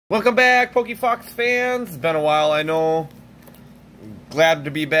Welcome back, PokeFox fans. It's been a while, I know. Glad to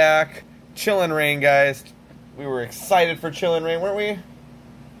be back. Chillin' Rain, guys. We were excited for Chillin' Rain, weren't we?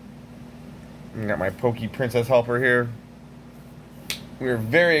 I got my Poke Princess helper here. We were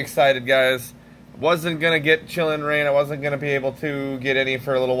very excited, guys. Wasn't going to get Chillin' Rain. I wasn't going to be able to get any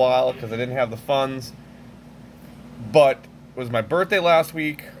for a little while because I didn't have the funds. But it was my birthday last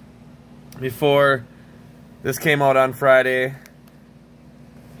week before this came out on Friday.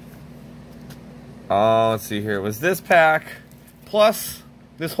 Let's see here. It was this pack plus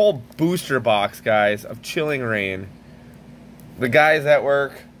this whole booster box, guys, of Chilling Rain. The guys at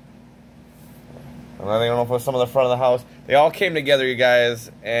work, I don't know if it was some of the front of the house, they all came together, you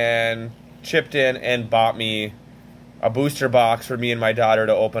guys, and chipped in and bought me a booster box for me and my daughter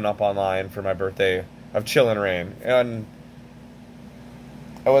to open up online for my birthday of Chilling Rain. And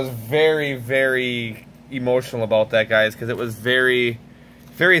I was very, very emotional about that, guys, because it was very,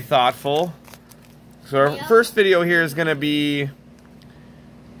 very thoughtful. So our first video here is going to be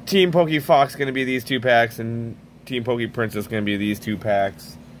Team PokeFox going to be these two packs, and Team Poke Princess going to be these two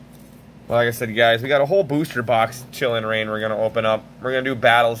packs. Well, like I said, guys, we got a whole booster box Chillin' Rain we're going to open up. We're going to do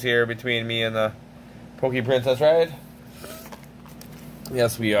battles here between me and the Poke Princess, right?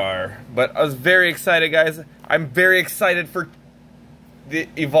 Yes, we are. But I was very excited, guys. I'm very excited for the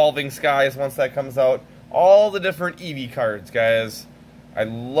Evolving Skies once that comes out. All the different Eevee cards, guys. I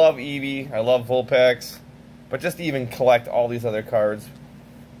love Eevee, I love Vulpix, but just to even collect all these other cards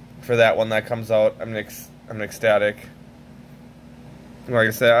for that one that comes out, I'm ecstatic. Like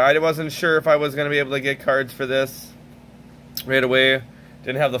I said, I wasn't sure if I was going to be able to get cards for this right away.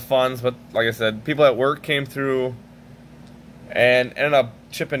 Didn't have the funds, but like I said, people at work came through and ended up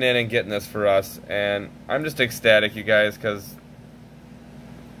chipping in and getting this for us. And I'm just ecstatic, you guys, because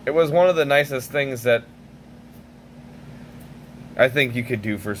it was one of the nicest things that I think you could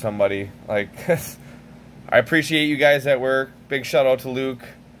do for somebody. Like, I appreciate you guys at work. Big shout out to Luke.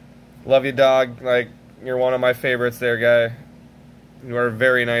 Love you, dog. Like, you're one of my favorites there, guy. You are a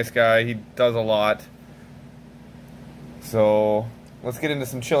very nice guy. He does a lot. So, let's get into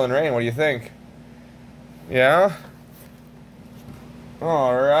some Chillin' Rain. What do you think? Yeah?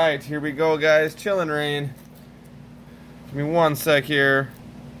 Alright, here we go, guys. Chillin' Rain. Give me one sec here.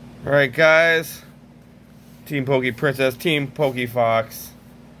 Alright, guys. Team Poke Princess, Team PokeFox.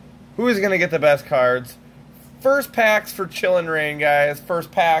 Who is going to get the best cards? First packs for Chillin' Rain, guys.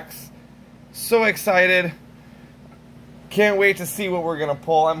 First packs. So excited. Can't wait to see what we're going to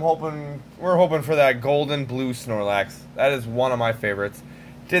pull. We're hoping for that golden blue Snorlax. That is one of my favorites.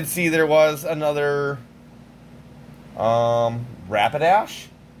 Did see there was another Rapidash.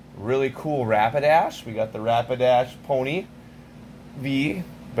 Really cool Rapidash. We got the Rapidash Pony V.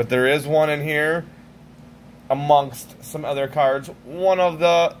 But there is one in here amongst some other cards. One of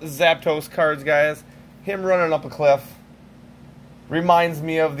the Zapdos cards, guys. Him running up a cliff. Reminds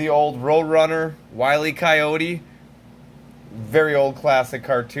me of the old Roadrunner, Wile E. Coyote. Very old classic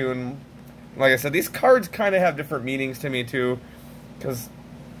cartoon. Like I said, these cards kind of have different meanings to me, too. Because,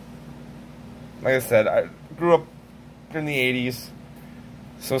 like I said, I grew up in the 80s.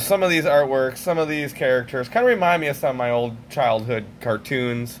 So some of these artworks, some of these characters kind of remind me of some of my old childhood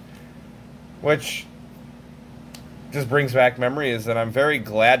cartoons. Which just brings back memories, and I'm very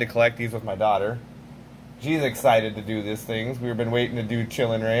glad to collect these with my daughter. She's excited to do these things. We've been waiting to do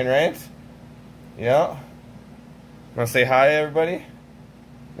Chillin' Rain, right? Yeah. Want to say hi, everybody?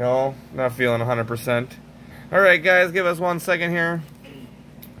 No, not feeling 100%. Alright, guys, give us 1 second here.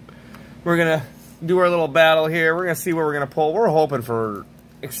 We're going to do our little battle here. We're going to see what we're going to pull. We're hoping for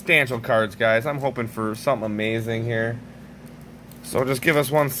substantial cards, guys. I'm hoping for something amazing here. So just give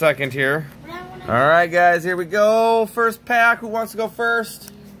us 1 second here. Alright, guys, here we go. First pack. Who wants to go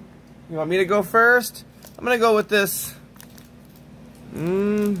first? You want me to go first? I'm going to go with this.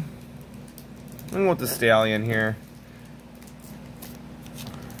 I'm going with the Stallion here.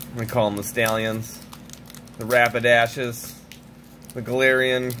 We call them the Stallions. The Rapidashes. The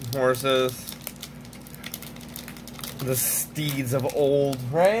Galarian horses. The steeds of old,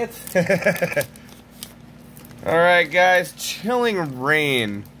 right? Alright, guys. Chilling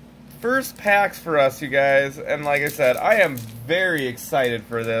Rain. First packs for us, you guys, and like I said, I am very excited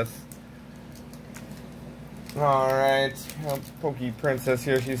for this. Alright, Poke Princess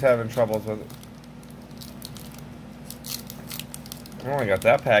here, she's having troubles with it. Oh, I got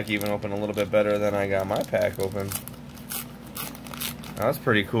that pack even open a little bit better than I got my pack open. That's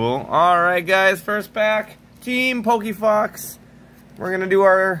pretty cool. Alright, guys, first pack, Team PokeFox. We're going to do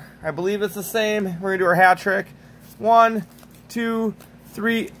our, I believe it's the same, we're going to do our hat trick. 1, 2,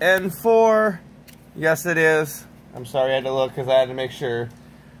 3, and 4. Yes, it is. I'm sorry I had to look because I had to make sure.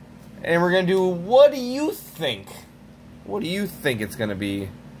 And we're going to do, what do you think? What do you think it's going to be?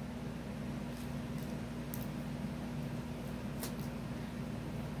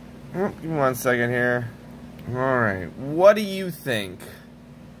 Oh, give me 1 second here. Alright, what do you think?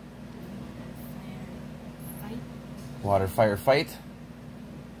 Water, fire, fight?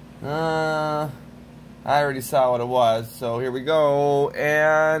 I already saw what it was, so here we go.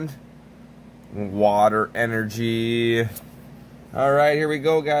 And water energy. Alright, here we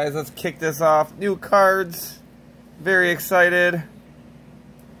go, guys. Let's kick this off. New cards. Very excited.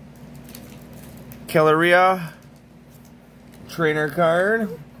 Kelleria. Trainer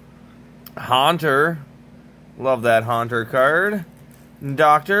card. Haunter. Love that Haunter card.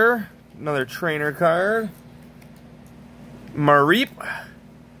 Doctor. Another trainer card. Mareep.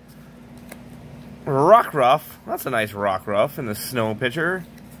 Rockruff. That's a nice Rockruff in the snow picture.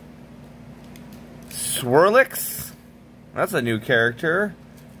 Swirlix. That's a new character.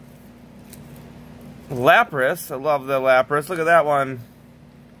 Lapras. I love the Lapras. Look at that one.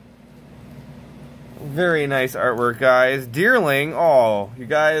 Very nice artwork, guys. Deerling. Oh, you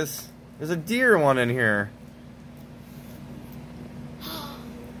guys. There's a deer one in here.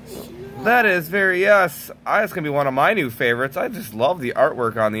 That is very, yes. That's going to be one of my new favorites. I just love the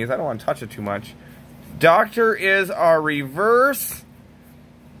artwork on these. I don't want to touch it too much. Doctor is our reverse.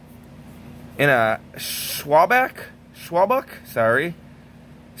 In a Swabuk, sorry.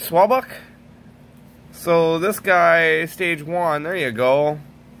 Swabuk. So this guy, stage 1, there you go.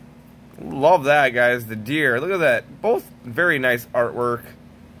 Love that, guys, the deer. Look at that. Both very nice artwork.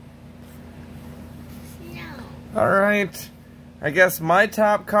 No. Alright. I guess my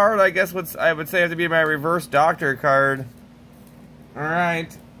top card, I guess I would say have to be my reverse Doctor card.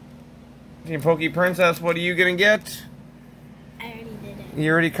 Alright. Team Poke Princess, what are you gonna get? I already did it.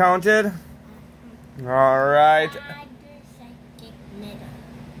 You already counted? Alright.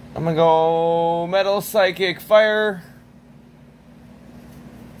 I'm gonna go Metal Psychic Fire.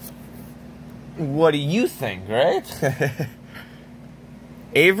 What do you think, right?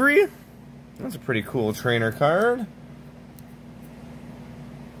 Avery? That's a pretty cool trainer card.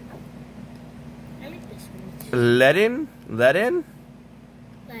 I like this one. Let in?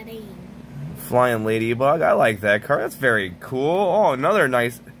 Flying Ladybug. I like that card. That's very cool. Oh, another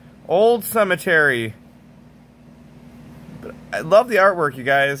nice Old Cemetery. But I love the artwork, you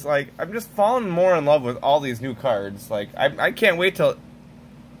guys. Like, I'm just falling more in love with all these new cards. Like, I can't wait till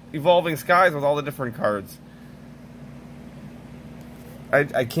Evolving Skies with all the different cards.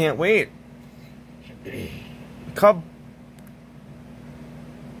 I can't wait. Cubfa.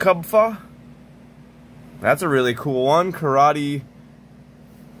 That's a really cool one. Karate.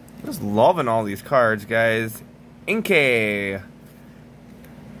 Just loving all these cards, guys. Inkay.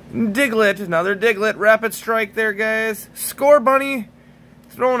 Diglett. Another Diglett. Rapid Strike there, guys. Score Bunny.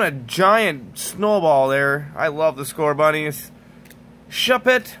 Throwing a giant snowball there. I love the Score Bunnies.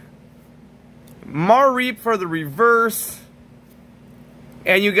 Shuppet. Mareep for the reverse.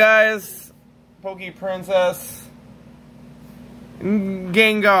 And you guys, Poke Princess.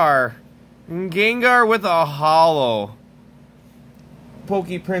 Gengar. Gengar with a holo.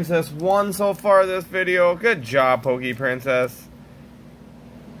 Poke Princess won so far this video. Good job, Poke Princess.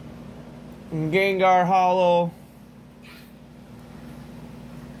 Gengar holo.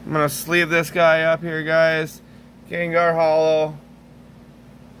 I'm gonna sleeve this guy up here, guys. Gengar holo.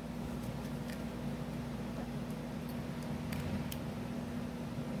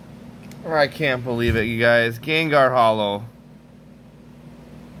 I can't believe it, you guys. Gengar holo.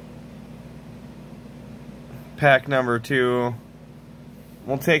 Pack number 2.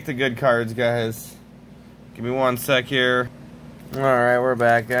 We'll take the good cards, guys. Give me 1 sec here. Alright, we're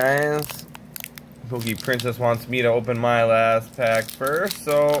back, guys. Poke Princess wants me to open my last pack first,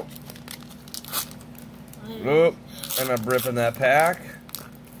 so... Oop, end up ripping that pack.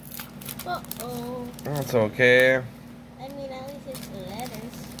 Uh-oh. That's okay. I mean, at least it's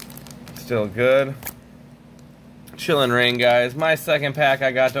letters. Still good. Chillin' Rain, guys. My second pack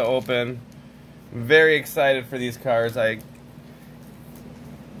I got to open. Very excited for these cards. I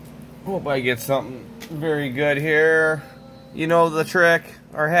hope I get something very good here. You know the trick,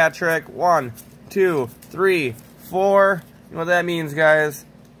 our hat trick. 1, 2, 3, 4. You know what that means, guys.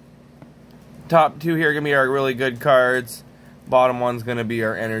 Top 2 here are going to be our really good cards. Bottom one's going to be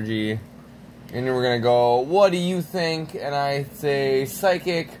our energy. And then we're going to go, what do you think? And I say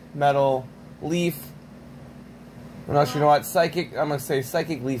Psychic, Metal, Leaf. Unless you know what, Psychic, I'm going to say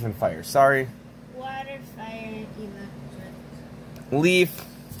Psychic, Leaf, and Fire. Sorry. Water, fire, electric. Leaf.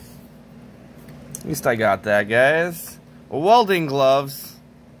 At least I got that, guys. Welding gloves.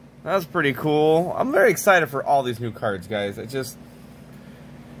 That's pretty cool. I'm very excited for all these new cards, guys.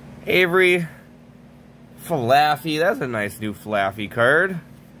 Avery. Flaffy. That's a nice new Flaffy card.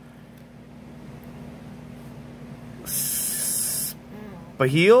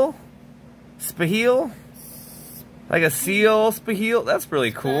 Spaheel? Spaheel? Like a seal Spaheel? That's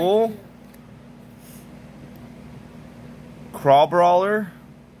really cool. Crawl Brawler.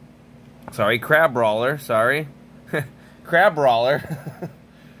 Sorry, Crab Brawler. Sorry. Crab Brawler.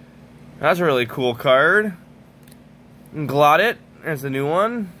 That's a really cool card. Glottit. There's a new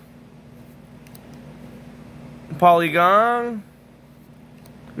one. Polygon.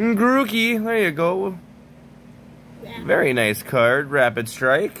 Grookey. There you go. Very nice card. Rapid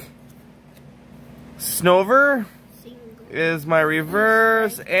Strike. Snover is my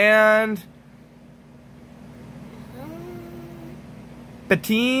reverse. And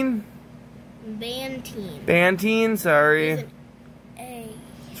Bantine. Bantine, sorry.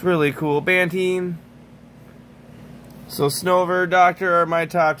 It's really cool. Bantine. So Snover, Doctor are my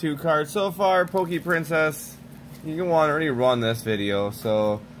top 2 cards so far. Poke Princess, you can already run this video,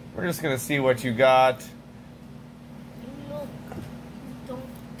 so we're just gonna see what you got. Look, don't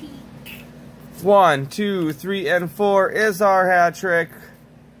peek. 1, 2, 3, and 4 is our hat trick.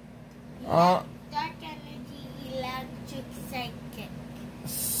 Dark Energy, Electric, Psychic.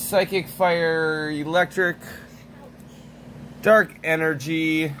 Psychic, Fire, Electric, Dark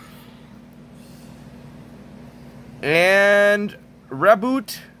Energy, and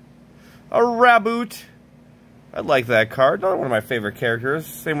Raboot. A Raboot. I like that card. Another one of my favorite characters.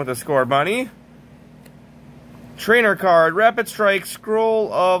 Same with the Score Bunny. Trainer card. Rapid Strike.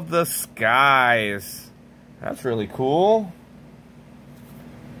 Scroll of the Skies. That's really cool.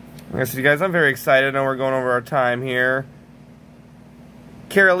 Like I said, you guys, I'm very excited. I know we're going over our time here.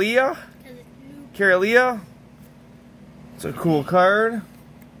 Caralia. Caralia. It's a cool card.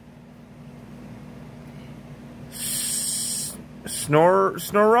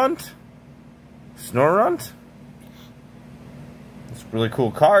 Snorunt. Snorunt. It's a really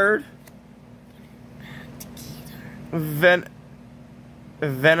cool card. Veniped.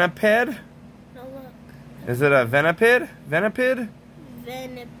 No, look. Is it a Veniped? Veniped?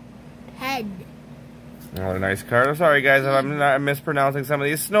 Veniped. Oh, what a nice card. I'm sorry, guys, if I'm not mispronouncing some of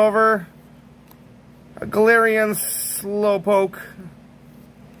these. Snover. A Galarian Slowpoke.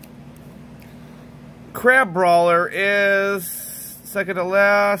 Crab Brawler is second to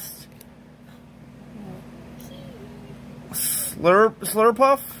last.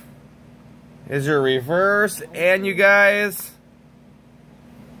 Slurpuff is your reverse. And you guys,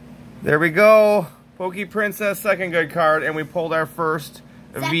 there we go. Poke Princess, second good card. And we pulled our first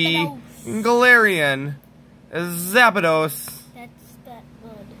V Galarian Zapdos. That's that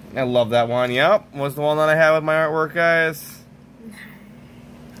good. I love that one. Yep, was the one that I had with my artwork, guys.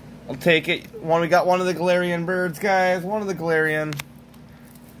 I'll take it. We got one of the Galarian birds, guys. One of the Galarian.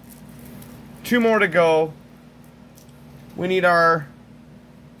 2 more to go. We need our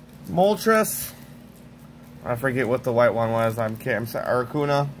Moltres. I forget what the white one was. I'm sorry.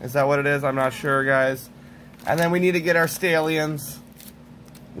 Arcuna. Is that what it is? I'm not sure, guys. And then we need to get our Stallions.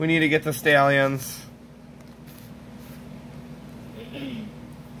 We need to get the Stallions.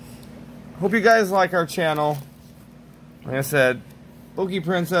 Hope you guys like our channel. Like I said, Poke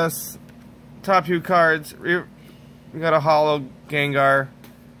Princess, top 2 cards. We got a Holo Gengar,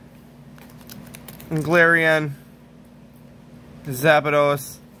 Galarian,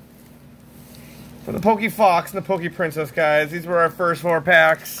 Zapdos. For the Poke Fox and the Poke Princess, guys, these were our first 4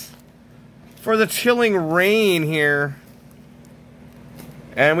 packs for the Chilling Reign here.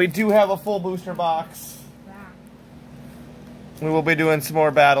 And we do have a full booster box. We will be doing some more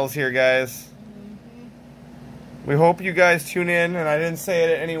battles here, guys. We hope you guys tune in, and I didn't say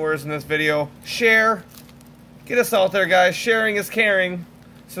it anywhere in this video. Share. Get us out there, guys. Sharing is caring.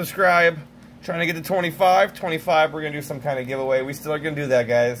 Subscribe. Trying to get to 25. 25, we're going to do some kind of giveaway. We still are going to do that,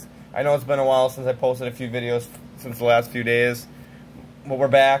 guys. I know it's been a while since I posted a few videos since the last few days. But we're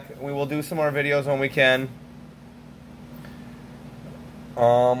back. We will do some more videos when we can.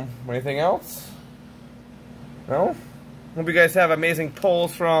 Anything else? No? Hope you guys have amazing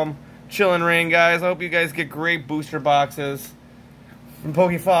pulls from Chillin' Reign, guys. I hope you guys get great booster boxes from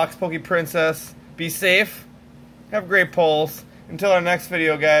Poke Fox, Poke Princess. Be safe. Have great pulls. Until our next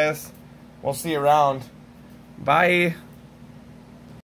video, guys. We'll see you around. Bye.